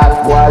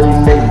rap, while he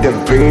make the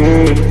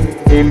beat,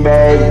 he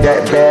make the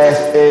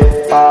best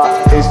hip-hop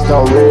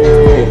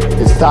history.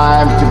 It's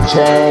time to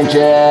change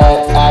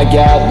it. I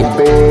got the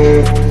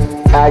beat,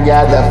 I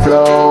got the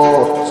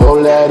flow, so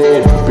let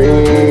it be.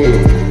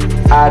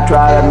 I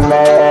try to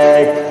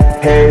make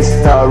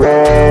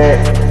history,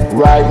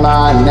 write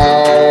my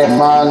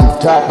name on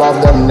top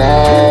of the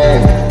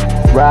name.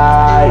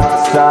 Right,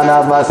 son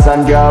of a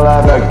son, girl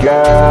of a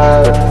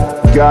girl,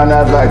 gun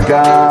of a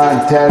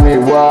gun, tell me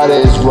what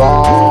is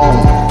wrong.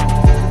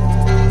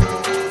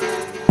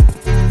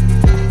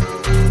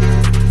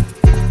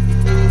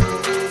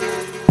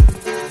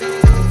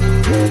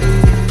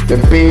 The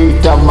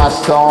beat of my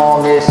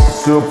song is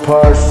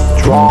super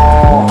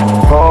strong.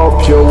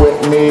 Hope you're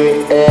with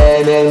me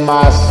and in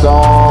my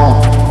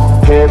song.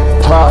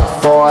 Hip-hop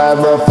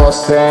forever for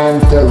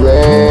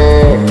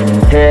century.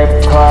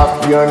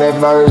 Hip-hop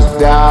universe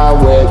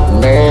down with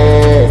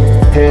me.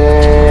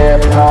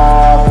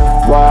 Hip-hop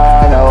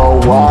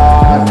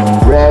 101.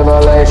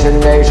 Revelation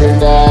nation,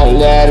 that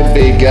let it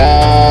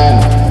begin.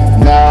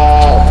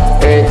 Now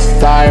it's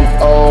time,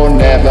 oh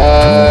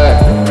never.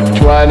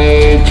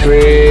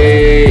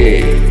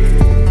 23.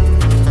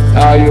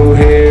 Are you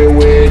here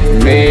with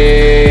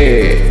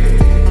me?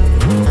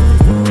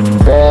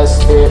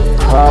 Best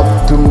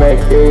hip-hop to make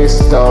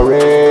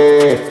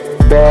history.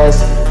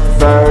 Best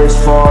verse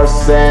for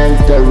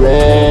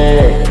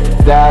century.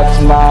 That's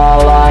my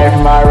life,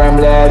 my rhyme,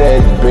 let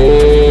it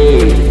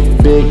be.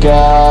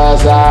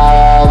 Because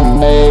I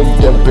made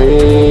the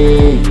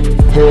beat.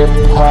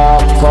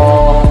 Hip-hop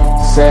for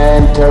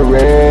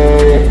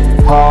century.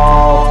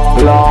 How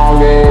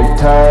long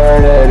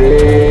eternity?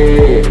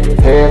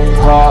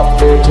 Hip-hop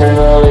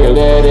eternally,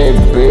 let it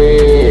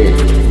be.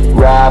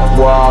 Rap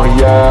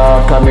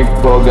warrior, comic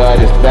book god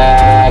is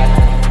back.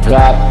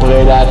 Rap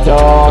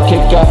predator,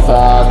 kick a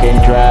fucking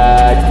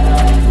track.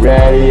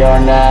 Ready or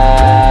not,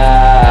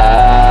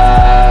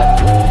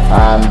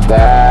 I'm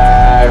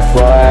back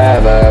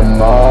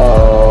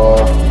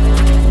forevermore.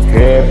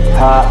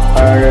 Hip-hop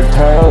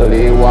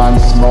eternally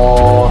once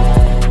more.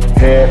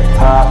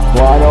 Hip-hop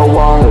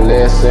 101,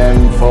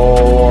 listen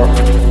for.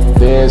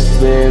 This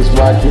is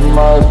what you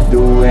must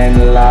do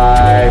in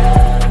life.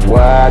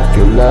 What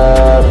you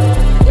love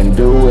and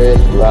do it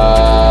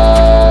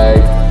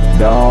right.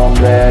 Don't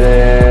let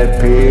it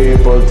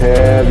people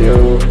tell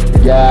you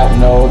got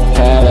no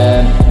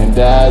talent, and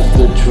that's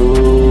the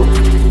truth.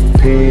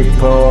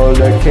 People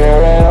that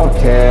care and don't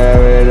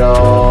care at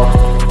all.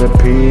 The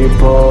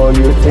people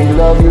you think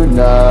love you,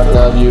 not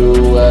love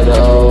you at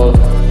all.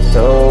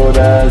 So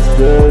that's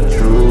the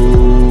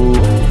truth.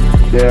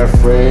 They're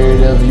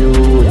afraid of you,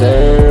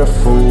 they're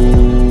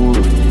fools.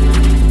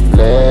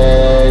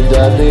 Let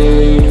the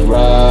beat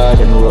rock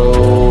and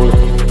roll.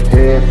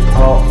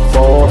 Hip-hop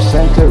for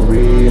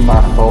century,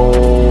 my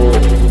foe.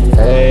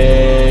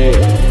 Hey,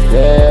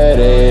 let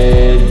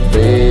it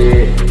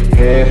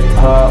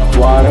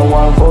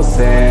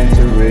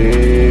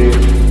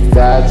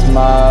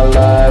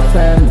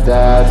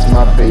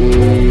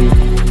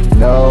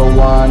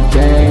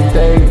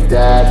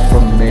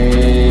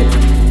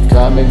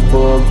comic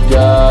book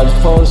god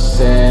for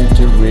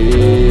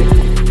century.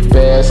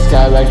 Best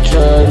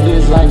character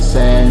design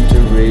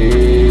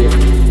century.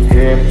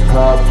 Hip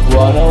hop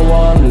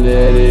 101,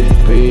 let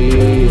it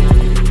be.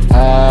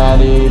 I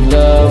need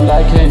love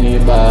like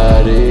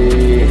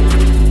anybody,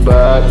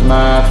 but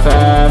my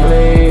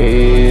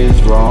family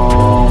is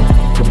wrong.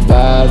 Too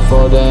bad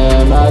for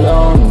them, I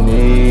don't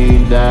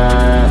need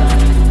that.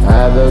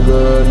 Have a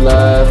good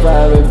life,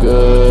 have a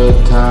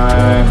good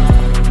time.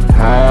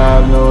 I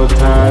have no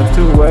time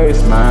to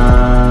waste,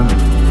 man.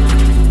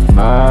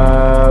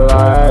 My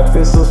life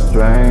is so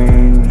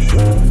strange.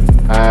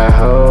 I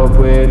hope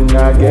we're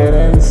not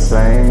getting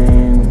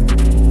insane.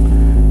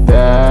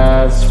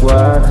 That's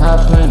what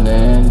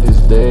happening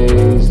these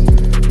days.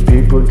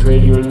 People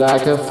treat you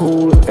like a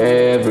fool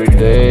every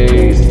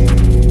day.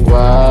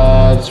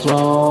 What's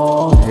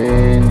wrong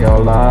in your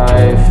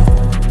life?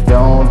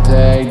 Don't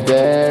take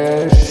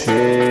their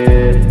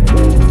shit.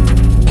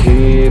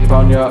 Keep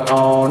on your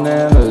own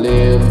and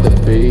live the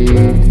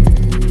beat.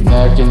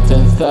 Nothing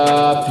can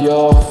stop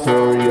your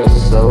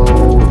furious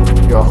soul.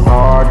 Your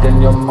heart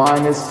and your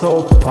mind is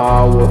so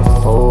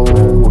powerful.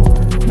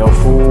 No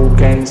fool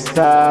can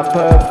stop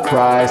a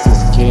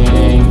crisis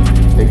king.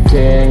 The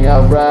king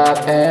of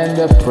rap and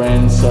the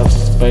prince of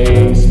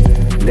space.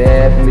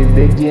 Let me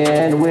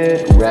begin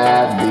with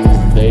rap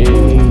these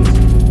days.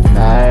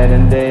 Night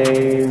and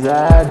days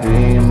I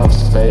dream of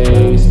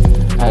space.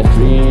 I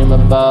dream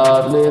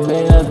about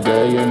living in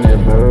the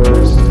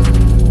universe.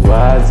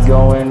 What's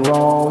going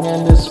wrong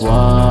in this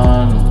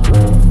one?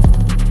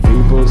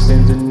 People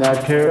seem to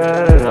not care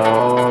at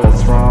all,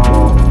 that's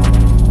wrong.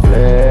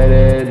 Let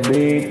it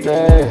be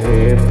the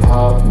hip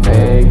hop,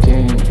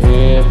 making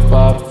hip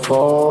hop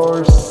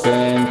for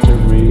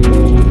century.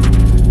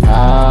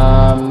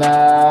 I'm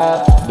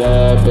not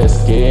the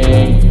best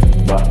king,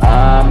 but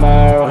I'm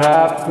a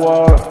rap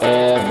war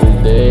every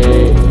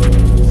day.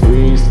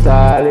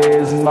 Freestyle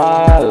is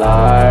my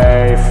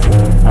life.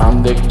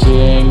 I'm the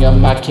king of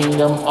my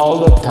kingdom all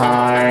the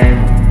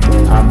time.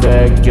 I'm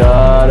the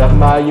god of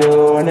my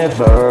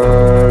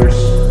universe.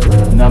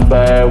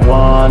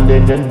 #1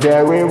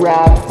 legendary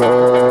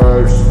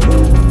rappers.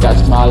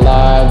 That's my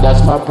life,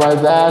 that's my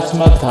pride, that's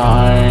my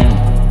time.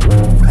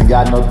 I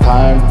got no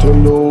time to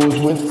lose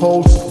with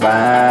folks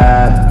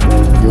bad.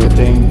 You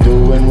think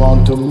doing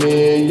wrong to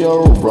me,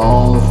 you're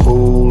wrong,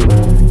 fool.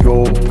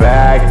 Go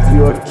back to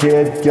your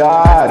kid,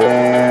 got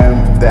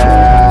him,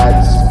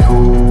 that's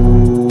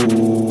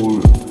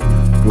cool.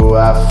 Go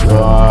have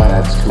fun,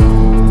 that's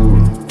cool.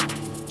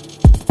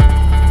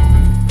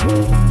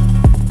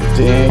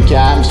 Think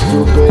I'm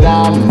stupid,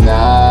 I'm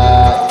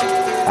not.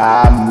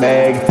 I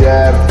make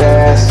the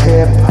best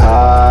hip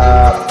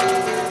hop.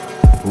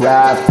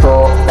 Rap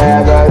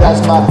forever,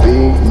 that's my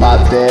beat, my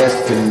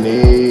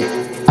destiny.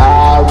 I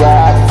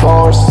rap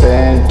for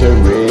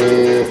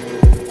century.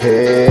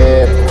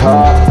 Hip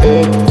hop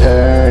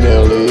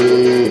eternally.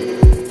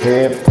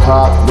 Hip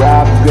hop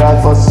rap god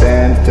for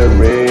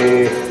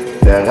century.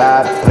 The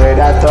rap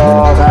predator,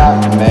 rap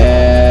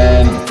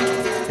man.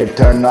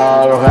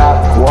 Eternal rap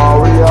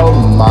warrior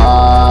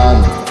man.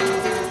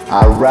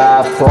 I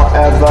rap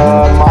forever,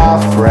 my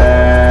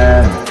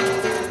friend.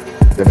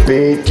 The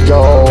beat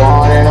go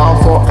on and on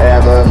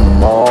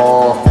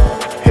forevermore.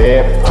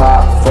 Hip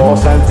hop for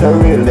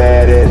century,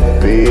 let it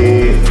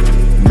be.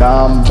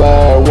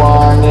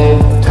 #1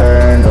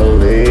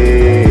 eternally.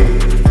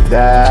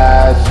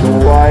 That's who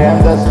I am,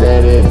 just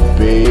let it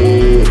be.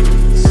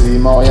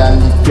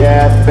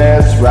 𝖀𝖑𝖙𝖆,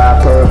 best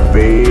rapper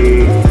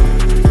beat.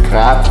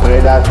 Rap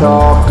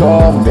predator,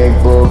 comic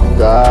book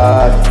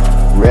god.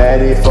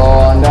 Ready for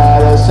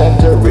another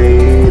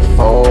century,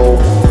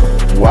 folks.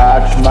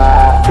 Watch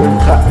my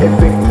ultra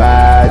epic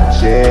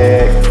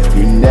magic.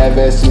 You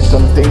never see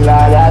something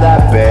like that, I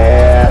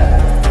bet.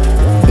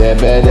 They're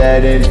better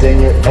than anything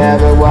you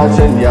ever watch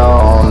in your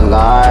own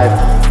life.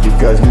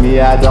 Because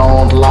me, I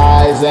don't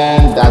lie,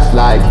 and that's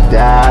like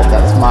that,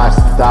 that's my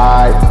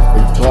style.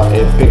 Ultra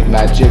epic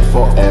magic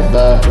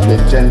forever.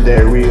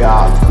 Legendary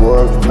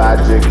artwork,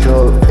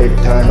 magical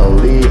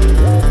eternally.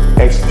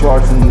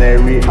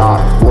 Extraordinary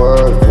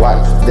artwork,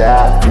 watch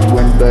that. You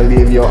wouldn't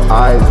believe your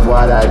eyes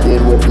what I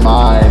did with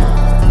mine.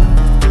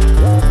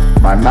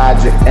 My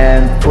magic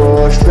and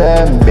pushed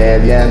a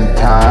million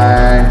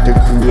times to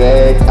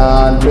create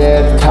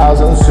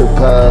 100,000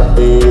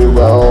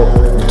 superheroes.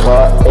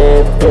 Ultra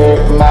epic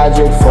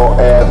magic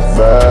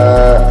forever.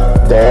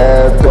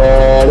 They're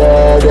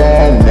better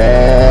than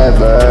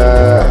ever.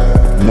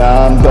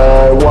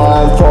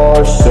 #1 for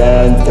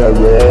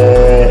century.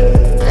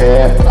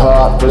 Hip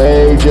hop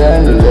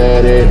legend,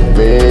 let it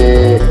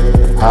be.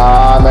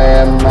 I'm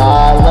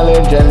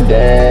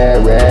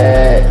legendary.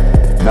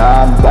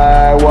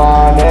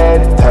 #1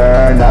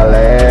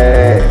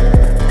 eternally.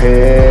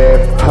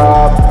 Hip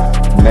hop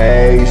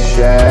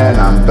nation,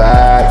 I'm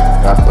back.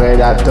 A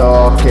predator,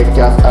 kick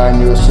off a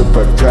new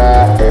super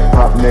track. Hip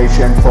hop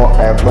nation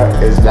forever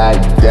is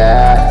like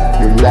that.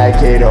 You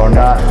like it or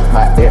not,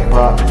 my hip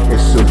hop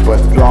is super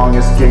strong.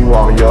 It's King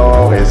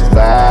Warrior is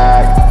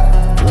back.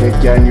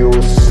 Kick a new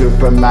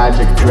super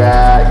magic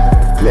track.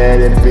 let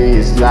it be,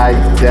 it's like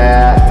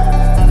that.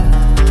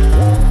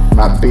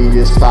 My beat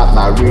is fat,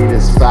 my read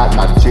is fat,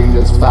 my tune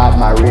is fat,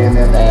 my rhythm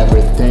and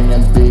everything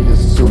and beat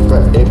is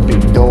super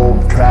epic,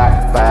 dope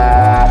track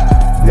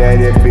fat. Let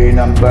it be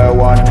number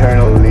one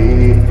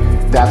eternally.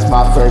 That's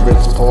my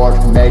favorite sport,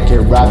 make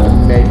it rap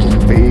and make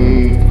it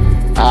beat.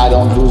 I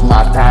don't lose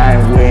my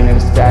time winning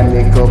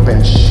Stanley Cup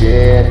and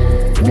shit.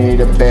 Me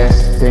the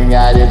best thing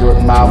I did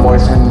with my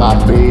voice and my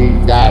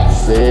beat,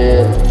 that's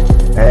it.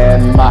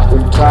 And my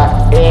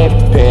ultra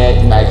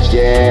epic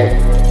magic,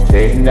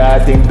 there's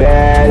nothing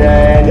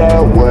better in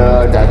the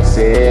world, that's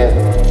it.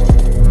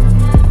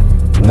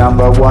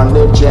 Number one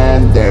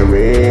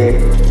legendary,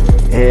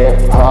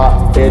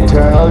 hip-hop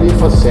eternally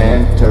for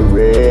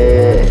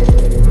century.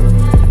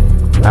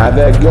 Have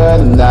a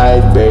good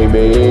night,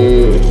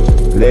 baby.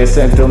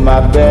 Listen to my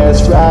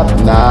best rap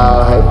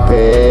now,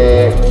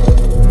 hey pick.